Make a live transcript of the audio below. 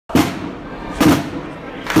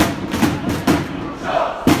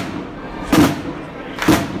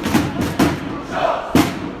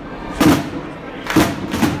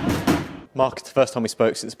Mark, it's the first time we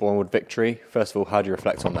spoke since Bournemouth victory. First of all, how do you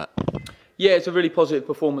reflect on that? Yeah, it's a really positive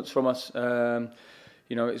performance from us.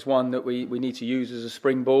 It's one that we need to use as a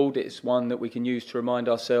springboard. It's one that we can use to remind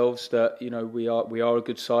ourselves that we are a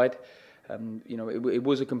good side. It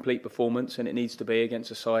was a complete performance, and it needs to be against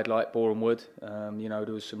a side like Bournemouth. There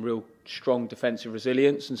was some real strong defensive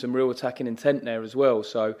resilience and some real attacking intent there as well.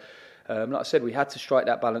 So, like I said, we had to strike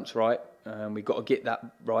that balance right. We've got to get that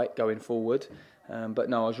right going forward. But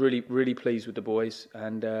no, I was really, really pleased with the boys,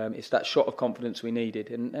 and it's that shot of confidence we needed,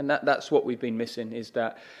 and that's what we've been missing. Is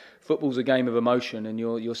that football's a game of emotion, and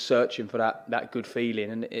you're searching for that good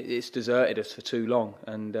feeling, and it's deserted us for too long.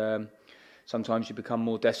 And sometimes you become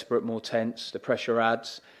more desperate, more tense. The pressure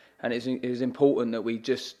adds, and it is important that we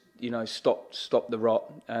just stop the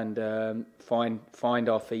rot and find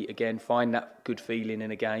our feet again, find that good feeling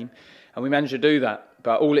in a game, and we managed to do that.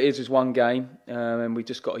 But all it is one game, and we've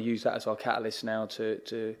just got to use that as our catalyst now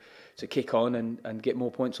to kick on and get more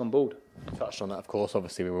points on board. You touched on that, of course.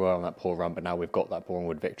 Obviously, we were on that poor run, but now we've got that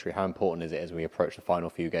Bournemouth victory. How important is it as we approach the final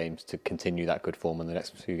few games to continue that good form in the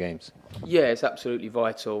next few games? Yeah, it's absolutely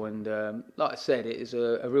vital, and like I said, it is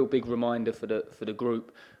a real big reminder for the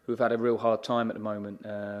group who've had a real hard time at the moment.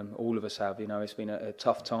 All of us have. It's been a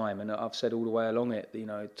tough time, and I've said all the way along it.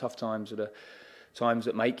 Tough times are the times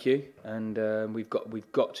that make you, and we've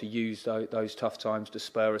got to use those tough times to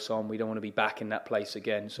spur us on. We don't want to be back in that place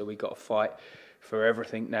again, so we've got to fight for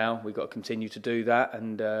everything now. We've got to continue to do that,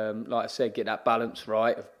 and like I said, get that balance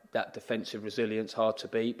right of that defensive resilience, hard to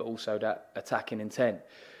beat, but also that attacking intent,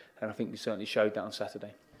 and I think we certainly showed that on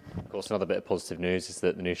Saturday. Of course, another bit of positive news is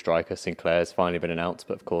that the new striker, Sinclair, has finally been announced,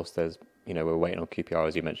 but of course there's we're waiting on QPR,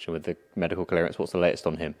 as you mentioned, with the medical clearance. What's the latest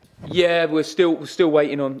on him? Yeah, we're still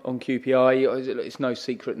waiting on QPR. It's no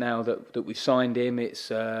secret now that we've signed him. It's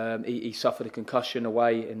he suffered a concussion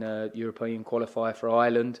away in a European qualifier for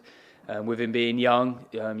Ireland. With him being young,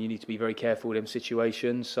 you need to be very careful with them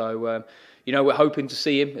situations. So, we're hoping to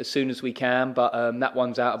see him as soon as we can, but that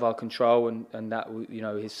one's out of our control, and that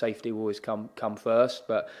his safety will always come first.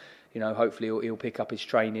 But hopefully he'll pick up his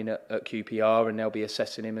training at QPR, and they'll be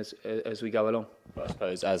assessing him as we go along. But I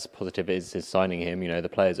suppose as positive as is signing him, the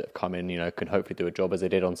players that have come in, can hopefully do a job as they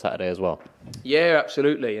did on Saturday as well. Yeah,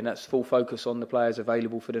 absolutely, and that's full focus on the players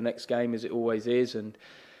available for the next game, as it always is. And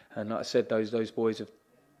like I said, those boys have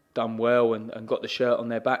done well and got the shirt on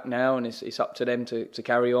their back now, and it's up to them to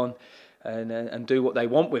carry on and do what they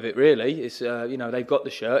want with it. Really, it's they've got the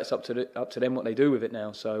shirt. It's up to them what they do with it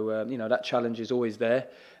now. So that challenge is always there.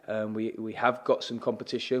 We have got some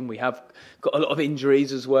competition. We have got a lot of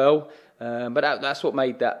injuries as well. But that's what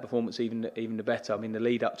made that performance even the better. I mean, the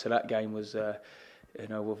lead up to that game was,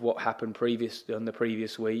 with what happened on the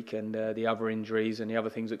previous week, and the other injuries and the other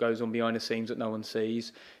things that goes on behind the scenes that no one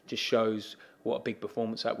sees, just shows what a big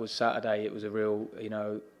performance that was Saturday. It was a real,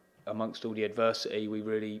 amongst all the adversity, we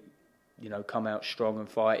really, come out strong and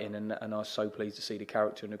fighting, and I was so pleased to see the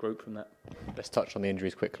character in the group from that. Let's touch on the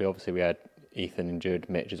injuries quickly. Obviously, we had Ethan injured.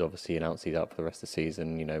 Mitch has obviously announced he's out for the rest of the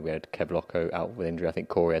season. We had Kev Locko out with injury. I think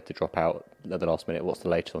Corey had to drop out at the last minute. What's the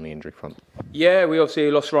latest on the injury front? Yeah, we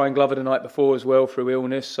obviously lost Ryan Glover the night before as well through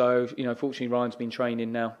illness. So, fortunately Ryan's been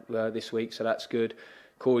training now this week, so that's good.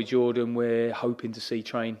 Corey Jordan, we're hoping to see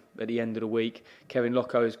train at the end of the week. Kevin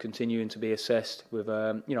Locko is continuing to be assessed with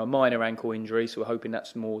a minor ankle injury, so we're hoping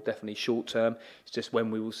that's more definitely short term. It's just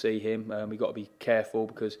when we will see him. We've got to be careful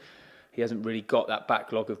because he hasn't really got that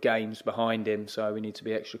backlog of games behind him, so we need to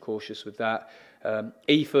be extra cautious with that.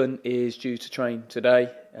 Ethan is due to train today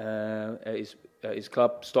at his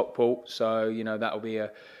club, Stockport, so that'll be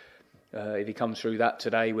if he comes through that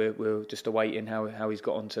today, we're just awaiting how he's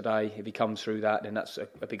got on today. If he comes through that, then that's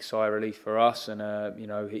a big sigh of relief for us, and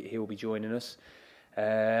he'll be joining us.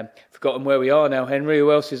 Forgotten where we are now, Henry.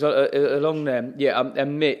 Who else is along there? Yeah,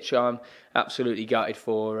 and Mitch, I'm absolutely gutted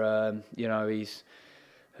for. He's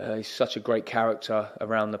such a great character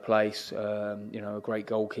around the place. A great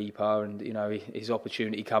goalkeeper, and his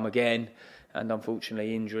opportunity come again. And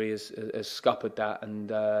unfortunately, injury has scuppered that, and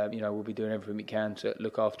we'll be doing everything we can to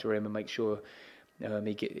look after him and make sure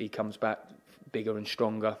he comes back bigger and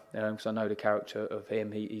stronger. Because I know the character of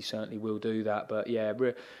him, he certainly will do that. But yeah,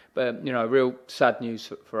 real sad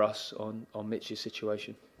news for us on Mitch's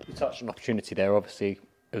situation. You touched on opportunity there. Obviously,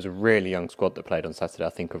 it was a really young squad that played on Saturday. I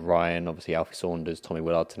think of Ryan, obviously Alfie Saunders, Tommy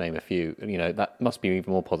Willard, to name a few. That must be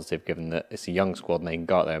even more positive given that it's a young squad and they can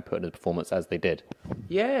go out there and put in a performance as they did.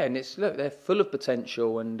 Yeah, and they're full of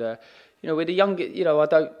potential, and we're the youngest.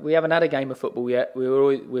 We haven't had a game of football yet. We were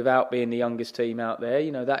always, without being the youngest team out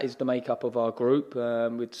there. That is the makeup of our group.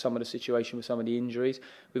 With some of the situation with some of the injuries,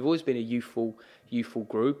 we've always been a youthful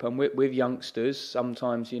group, and with youngsters,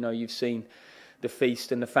 sometimes you've seen the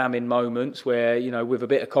feast and the famine moments where with a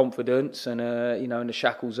bit of confidence and and the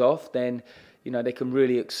shackles off, then they can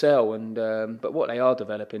really excel. And but what they are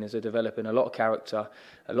developing is they're developing a lot of character,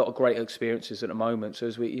 a lot of great experiences at the moment. So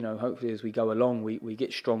as we hopefully as we go along, we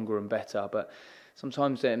get stronger and better. But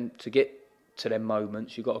sometimes then to get to them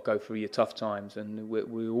moments, you've got to go through your tough times, and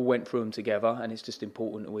we all went through them together. And it's just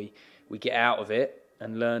important that we get out of it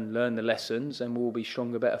and learn the lessons, and we'll be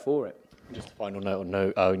stronger, better for it. Just a final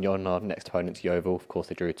note on our next opponent's Yeovil. Of course,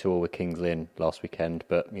 they drew 2-2 with Kings Lynn last weekend,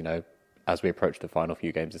 but as we approach the final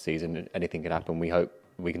few games of the season, anything can happen. We hope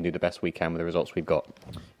we can do the best we can with the results we've got.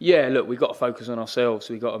 Yeah, look, we've got to focus on ourselves.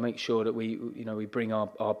 We've got to make sure that we bring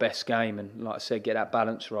our best game, and like I said, get that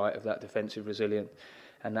balance right of that defensive resilience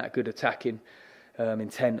and that good attacking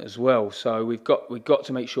intent as well. So we've got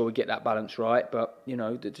to make sure we get that balance right. But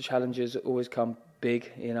the challenges always come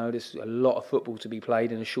big. There's a lot of football to be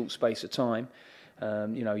played in a short space of time.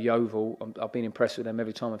 Yeovil, I've been impressed with them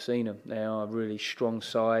every time I've seen them. They are a really strong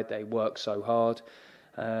side. They work so hard.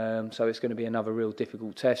 So it's going to be another real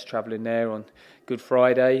difficult test travelling there on Good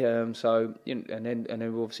Friday. And then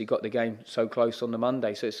we've obviously got the game so close on the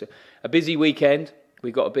Monday. So it's a busy weekend.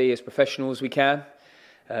 We've got to be as professional as we can.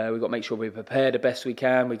 We've got to make sure we prepare the best we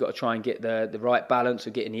can. We've got to try and get the right balance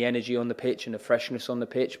of getting the energy on the pitch and the freshness on the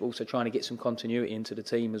pitch, but also trying to get some continuity into the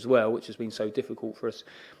team as well, which has been so difficult for us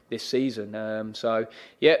this season.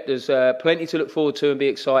 There's plenty to look forward to and be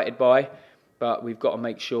excited by, but we've got to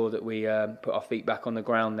make sure that we put our feet back on the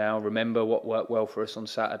ground now. Remember what worked well for us on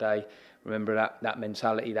Saturday. Remember that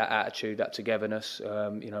mentality, that attitude, that togetherness.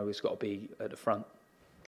 It's got to be at the front.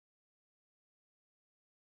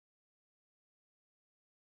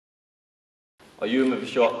 Are you in with a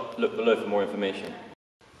shot? Look below for more information.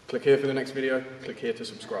 Click here for the next video. Click here to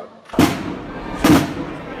subscribe.